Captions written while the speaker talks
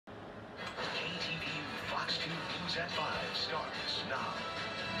Fox 2 News at 5 starts now.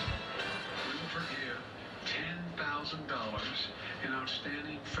 Will forgive $10,000 in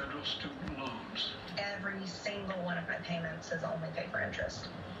outstanding federal student loans. Every single one of my payments has only paid for interest.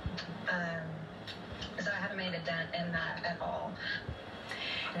 So I haven't made a dent in that at all.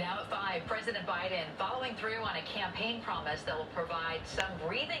 Now at 5, President Biden following through on a campaign promise that will provide some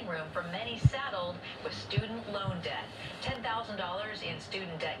breathing room for many saddled with student loan debt. $10,000 in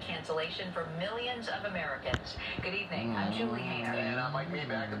student debt cancellation for millions of Americans. Good evening, I'm Julie Hayner. And I'm Mike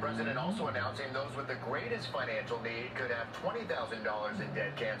Meeback. The president also announcing those with the greatest financial need could have $20,000 in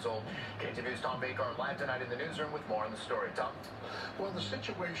debt canceled. KTVU's Tom Baker live tonight in the newsroom with more on the story. Tom? Well, the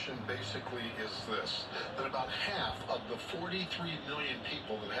situation basically is this, that about half of the 43 million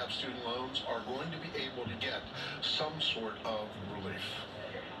people that have student loans are going to be able to get some sort of relief.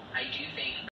 I do think